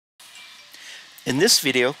In this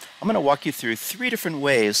video, I'm going to walk you through 3 different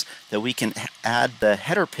ways that we can add the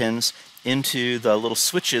header pins into the little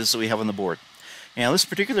switches that we have on the board. Now, this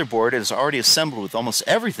particular board is already assembled with almost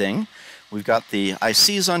everything. We've got the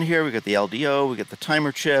ICs on here, we've got the LDO, we've got the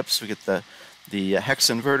timer chips, we've got the hex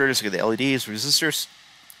inverters, we've got the LEDs, resistors.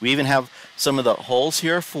 We even have some of the holes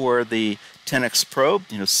here for the 10X probe,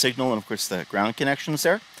 signal and of course the ground connections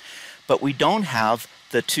there. But we don't have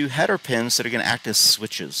the 2 header pins that are going to act as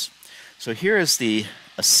switches. So here is the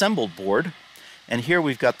assembled board, and here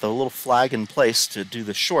we've got the little flag in place to do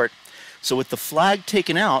the short. So with the flag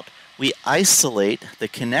taken out, we isolate the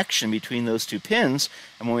connection between those 2 pins,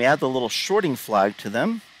 and when we add the little shorting flag to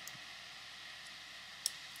them,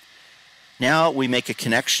 now we make a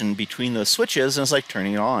connection between those switches, and it's like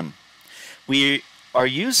turning it on. We are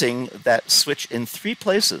using that switch in 3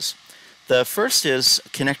 places. The first is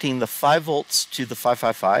connecting the 5 volts to the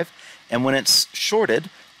 555, and when it's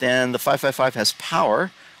shorted, then the 555 has power.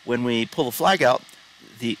 When we pull the flag out,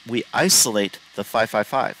 we isolate the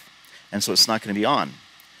 555, and so it's not going to be on.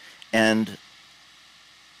 And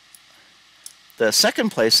the second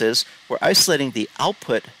place is we're isolating the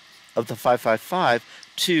output of the 555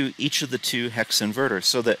 to each of the 2 hex inverters,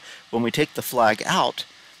 so that when we take the flag out,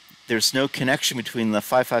 there's no connection between the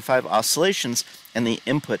 555 oscillations and the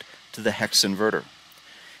input to the hex inverter.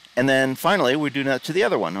 And then finally, we're doing that to the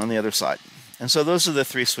other one on the other side. And so those are the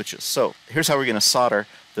 3 switches. So here's how we're going to solder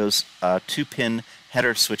those 2-pin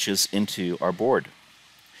header switches into our board.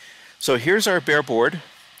 So here's our bare board.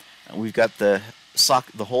 We've got the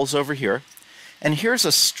holes over here. And here's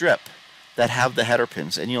a strip that have the header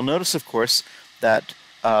pins. And you'll notice, of course, that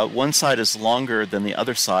one side is longer than the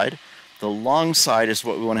other side. The long side is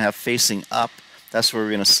what we want to have facing up. That's where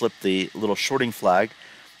we're going to slip the little shorting flag.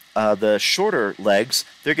 The shorter legs,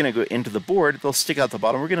 they're going to go into the board. They'll stick out the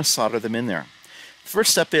bottom. We're going to solder them in there. The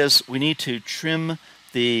first step is we need to trim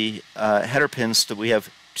the header pins that we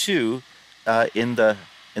have 2 in the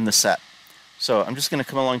set. So I'm just going to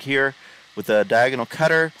come along here with a diagonal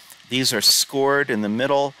cutter. These are scored in the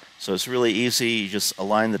middle, so it's really easy. You just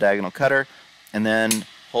align the diagonal cutter and then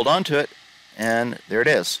hold on to it, and there it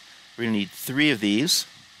is. We're going to need 3 of these.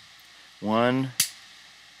 1,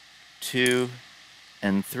 2,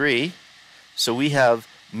 and 3. So we have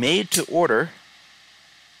made to order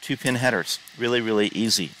 2-pin headers. Really, really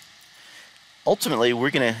easy. Ultimately, we're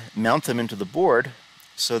going to mount them into the board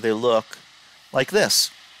so they look like this.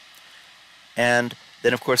 And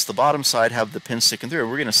then, of course, the bottom side have the pins sticking through.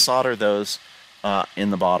 We're going to solder those in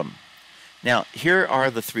the bottom. Now, here are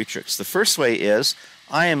the 3 tricks. The first way is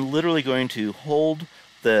I am literally going to hold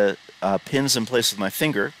the pins in place with my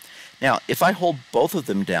finger. Now, if I hold both of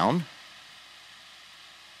them down,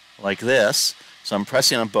 like this, so I'm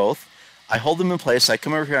pressing on both, I hold them in place, I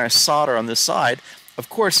come over here and I solder on this side. Of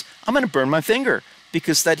course, I'm going to burn my finger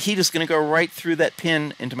because that heat is going to go right through that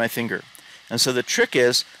pin into my finger. And so the trick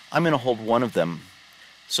is I'm going to hold one of them.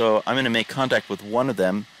 So I'm going to make contact with one of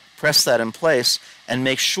them, press that in place, and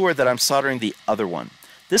make sure that I'm soldering the other one.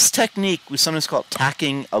 This technique, we sometimes call it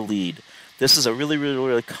tacking a lead. This is a really, really,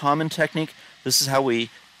 really common technique. This is how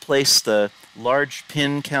we place the large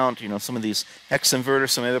pin count, some of these hex inverters,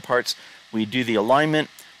 some other parts. We do the alignment,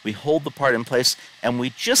 we hold the part in place, and we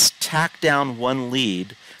just tack down one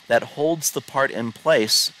lead that holds the part in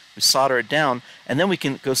place. We solder it down, and then we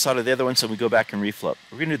can go solder the other one, so we go back and reflow.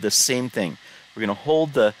 We're going to do the same thing. We're going to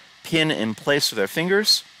hold the pin in place with our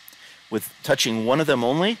fingers, with touching one of them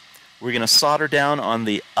only. We're going to solder down on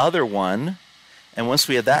the other one, and once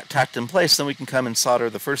we have that tacked in place, then we can come and solder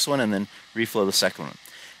the first one and then reflow the second one.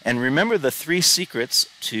 And remember the 3 secrets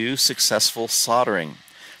to successful soldering.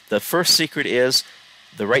 The first secret is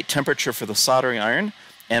the right temperature for the soldering iron.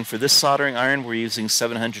 And for this soldering iron, we're using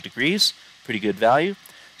 700 degrees, pretty good value.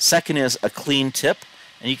 Second is a clean tip.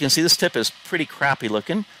 And you can see this tip is pretty crappy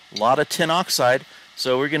looking. A lot of tin oxide.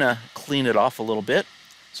 So we're going to clean it off a little bit.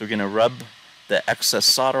 So we're going to rub the excess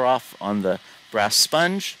solder off on the brass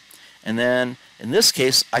sponge. And then in this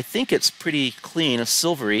case, I think it's pretty clean, it's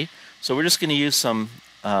silvery. So we're just going to use some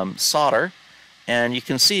solder, and you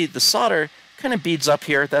can see the solder kind of beads up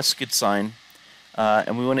here. That's a good sign,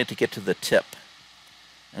 and we want it to get to the tip.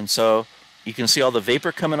 And so you can see all the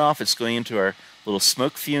vapor coming off. It's going into our little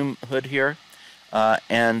smoke fume hood here,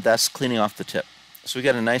 and that's cleaning off the tip. So we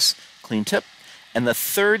got a nice clean tip. And the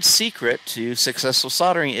third secret to successful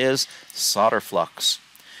soldering is solder flux.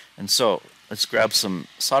 And so let's grab some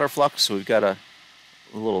solder flux. So we've got a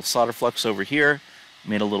little solder flux over here,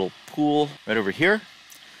 made a little pool right over here.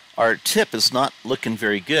 Our tip is not looking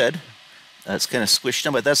very good. It's kind of squished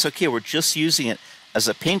down, but that's okay. We're just using it as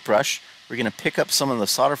a paintbrush. We're going to pick up some of the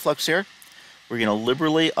solder flux here. We're going to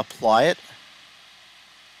liberally apply it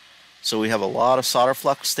So we have a lot of solder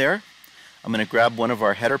flux there. I'm going to grab one of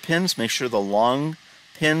our header pins, make sure the long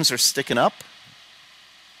pins are sticking up.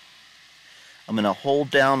 I'm going to hold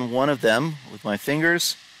down one of them with my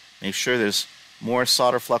fingers, make sure there's more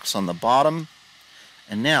solder flux on the bottom.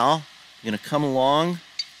 And now I'm going to come along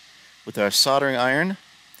with our soldering iron. I'm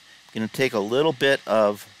going to take a little bit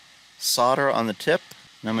of solder on the tip,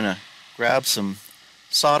 and I'm going to grab some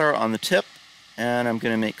solder on the tip, and I'm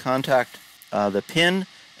going to make contact the pin.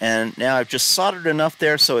 And now I've just soldered enough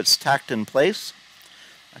there so it's tacked in place.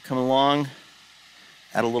 I come along,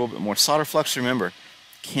 add a little bit more solder flux. Remember,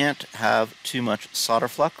 can't have too much solder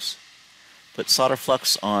flux. Put solder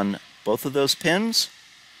flux on both of those pins.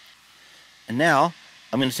 And now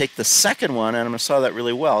I'm going to take the second one and I'm going to solder that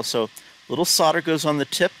really well. So little solder goes on the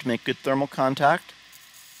tip to make good thermal contact.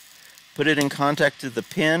 Put it in contact with the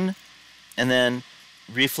pin and then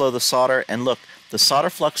reflow the solder. And look, the solder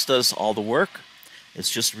flux does all the work. It's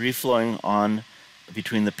just reflowing on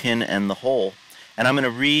between the pin and the hole. And I'm going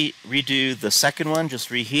to redo the second one, just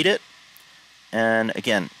reheat it. And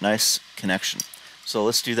again, nice connection. So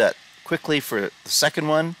let's do that quickly for the second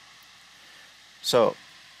one. So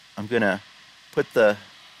I'm going to put the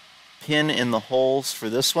pin in the holes for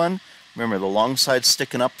this one. Remember, the long side's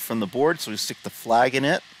sticking up from the board, so we stick the flag in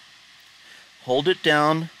it. Hold it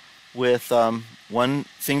down with one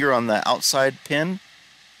finger on the outside pin.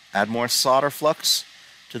 Add more solder flux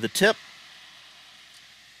to the tip.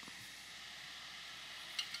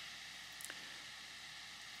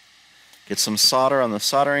 Get some solder on the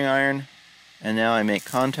soldering iron, and now I make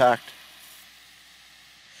contact.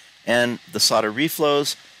 And the solder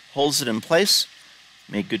reflows, holds it in place.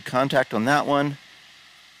 Made good contact on that one.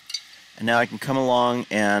 And now I can come along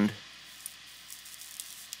and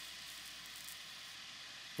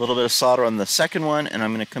a little bit of solder on the second one, and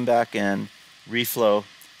I'm going to come back and reflow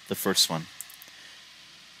the first one.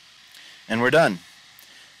 And we're done.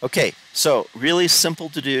 Okay, so really simple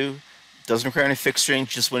to do. Doesn't require any fixturing.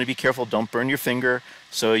 Just want to be careful, don't burn your finger.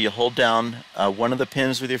 So you hold down one of the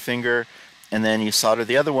pins with your finger, and then you solder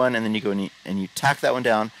the other one, and then you go and you tack that one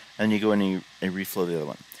down, and you go and you reflow the other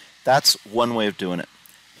one. That's one way of doing it.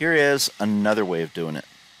 Here is another way of doing it.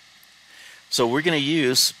 So we're going to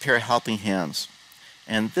use a pair of helping hands.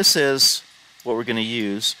 And this is what we're going to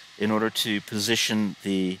use in order to position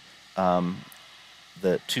the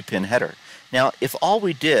 2-pin header. Now, if all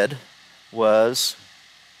we did was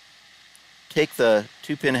take the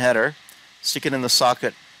 2-pin header, stick it in the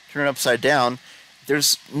socket, turn it upside down,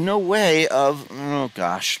 there's no way of, oh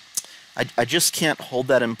gosh, I just can't hold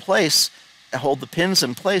that in place, hold the pins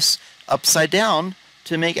in place upside down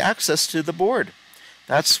to make access to the board.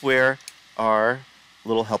 That's where our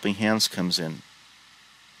little helping hands comes in.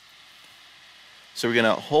 So we're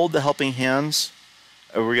going to hold the helping hands,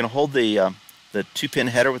 or we're going to hold the 2-pin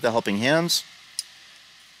header with the helping hands.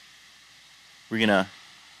 We're going to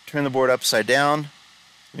turn the board upside down.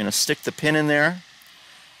 We're going to stick the pin in there.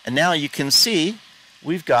 And now you can see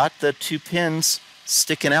we've got the 2 pins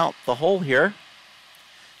sticking out the hole here.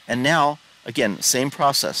 And now, again, same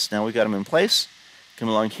process. Now we've got them in place. Come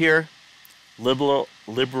along here.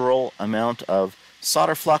 Liberal amount of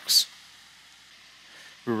solder flux.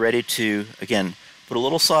 We're ready to, again, put a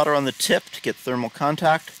little solder on the tip to get thermal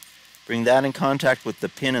contact. Bring that in contact with the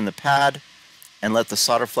pin and the pad, and let the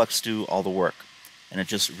solder flux do all the work. And it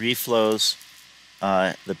just reflows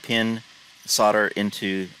the pin solder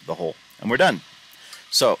into the hole. And we're done.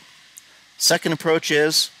 So, second approach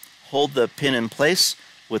is hold the pin in place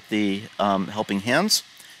with the helping hands,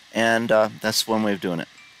 and that's one way of doing it.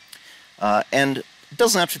 And it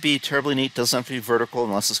doesn't have to be terribly neat, doesn't have to be vertical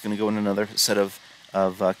unless it's going to go in another set of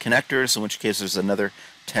connectors, in which case there's another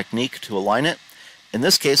technique to align it. In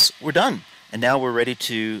this case, we're done. And now we're ready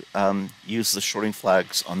to use the shorting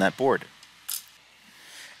flags on that board.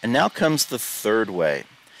 And now comes the third way.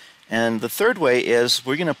 And the third way is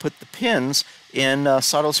we're going to put the pins in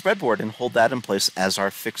solder spreadboard and hold that in place as our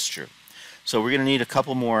fixture. So we're going to need a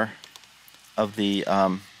couple more of the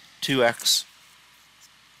 2X,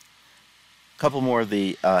 a couple more of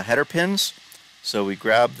the header pins. So we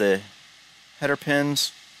grab the header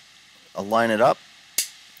pins, align it up,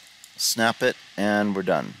 snap it, and we're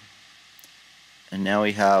done. And now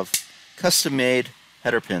we have custom-made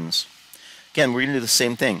header pins. Again, we're going to do the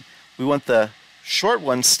same thing. We want the short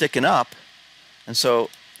ones sticking up, and so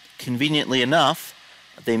conveniently enough,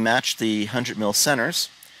 they match the 100 mil centers.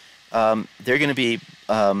 They're going to be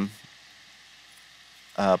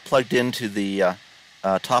plugged into the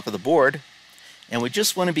top of the board, and we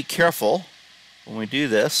just want to be careful when we do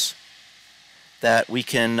this that we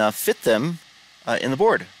can fit them in the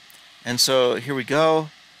board. And so here we go.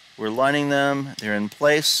 We're lining them. They're in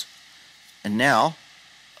place. And now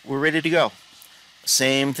we're ready to go.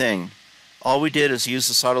 Same thing. All we did is use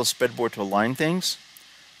the solderless breadboard to align things.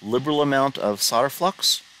 Liberal amount of solder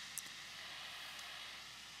flux.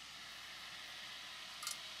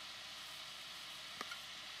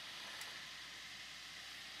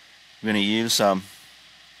 We're going to use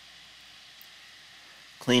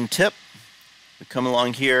clean tip. We come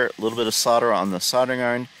along here, a little bit of solder on the soldering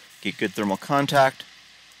iron, get good thermal contact.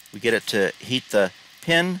 We get it to heat the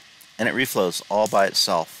pin, and it reflows all by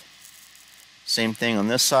itself. Same thing on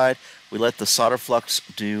this side. We let the solder flux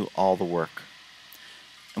do all the work.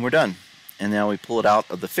 And we're done. And now we pull it out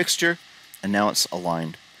of the fixture, and now it's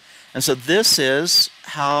aligned. And so this is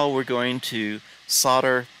how we're going to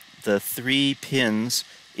solder the 3 pins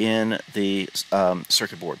in the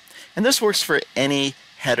circuit board. And this works for any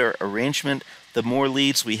header arrangement. The more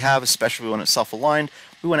leads we have, especially when it's self-aligned,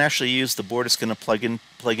 we want to actually use the board it's going to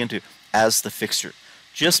plug into as the fixture.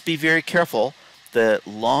 Just be very careful. The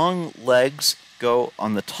long legs go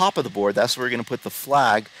on the top of the board. That's where we're going to put the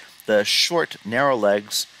flag. The short, narrow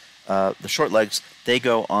legs, the short legs, they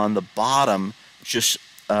go on the bottom, just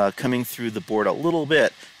coming through the board a little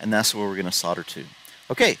bit, and that's where we're going to solder to.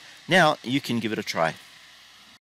 Okay, now you can give it a try.